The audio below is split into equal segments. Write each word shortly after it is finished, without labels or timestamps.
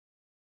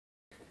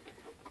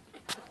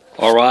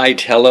All right,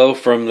 hello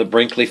from the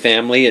Brinkley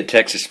family at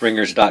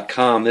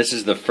TexasSpringers.com. This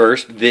is the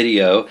first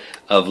video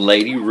of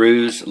Lady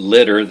Rue's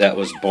litter that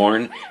was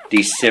born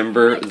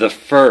December the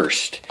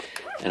 1st.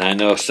 And I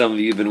know some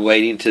of you have been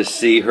waiting to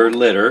see her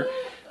litter.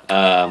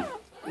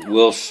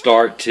 We'll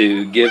start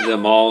to give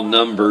them all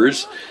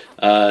numbers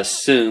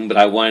soon, but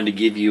I wanted to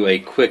give you a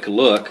quick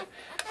look.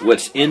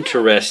 What's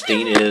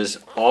interesting is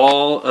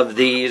all of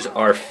these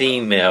are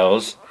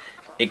females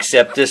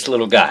except this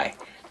little guy.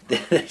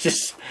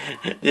 This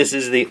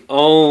is the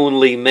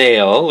only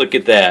male. Look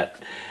at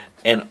that.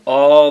 And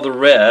all the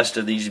rest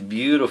of these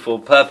beautiful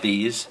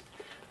puppies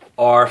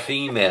are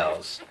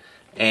females.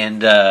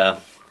 And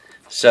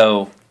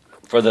so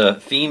for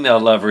the female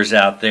lovers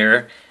out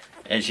there,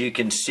 as you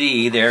can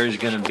see, there's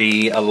going to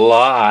be a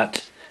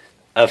lot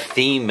of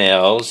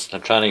females. I'm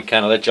trying to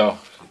kind of let y'all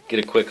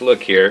get a quick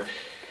look here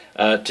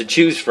to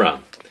choose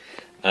from.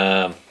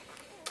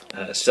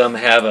 Some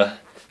have a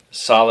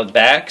solid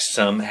backs,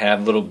 some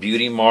have little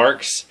beauty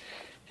marks,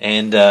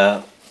 and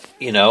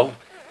you know,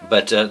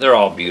 but they're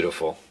all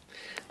beautiful.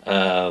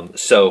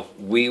 So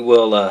we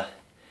will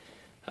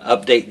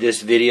update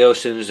this video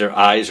as soon as their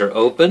eyes are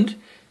opened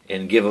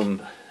and give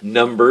them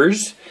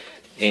numbers,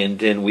 and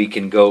then we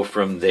can go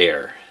from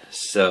there.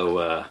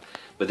 So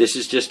but this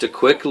is just a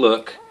quick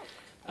look,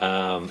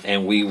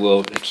 and we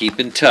will keep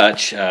in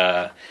touch.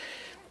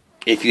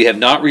 If you have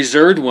not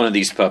reserved one of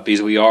these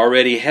puppies, we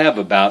already have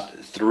about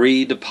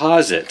 3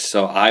 deposits,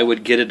 so I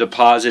would get a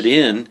deposit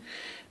in,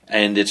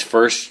 and it's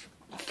first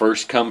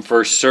come,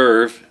 first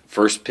serve,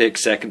 first pick,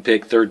 second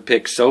pick, third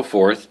pick, so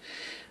forth.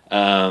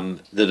 The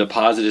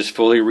deposit is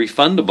fully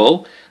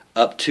refundable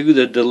up to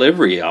the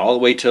delivery, all the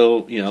way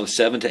till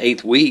 7th to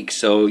 8th week,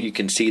 so you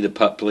can see the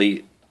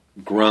puppy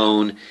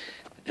grown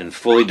and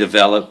fully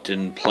developed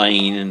and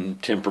playing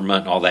and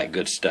temperament and all that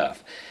good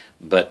stuff.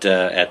 But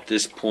at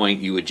this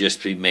point, you would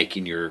just be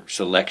making your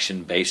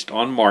selection based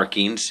on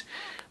markings.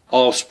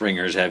 All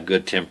Springers have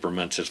good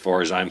temperaments as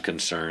far as I'm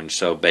concerned.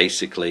 So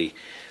basically,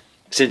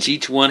 since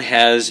each one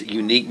has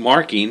unique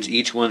markings,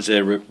 each one's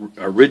an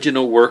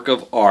original work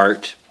of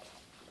art,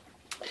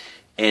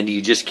 and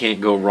you just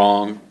can't go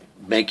wrong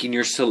making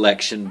your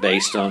selection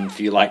based on if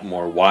you like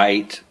more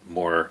white,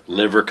 more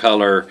liver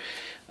color,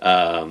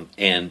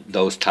 and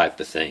those type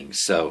of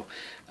things. So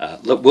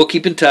look, we'll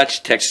keep in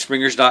touch,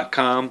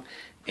 TexasSpringers.com,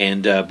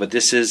 and but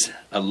this is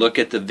a look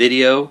at the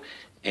video.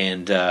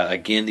 And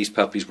again, these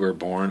puppies were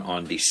born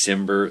on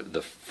December the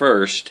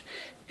 1st,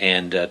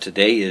 and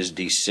today is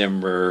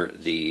December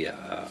the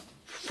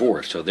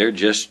 4th. So they're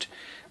just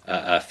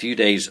a few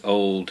days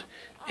old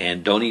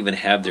and don't even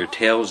have their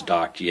tails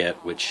docked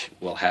yet, which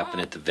will happen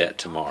at the vet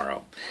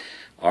tomorrow.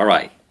 All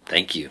right,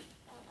 thank you.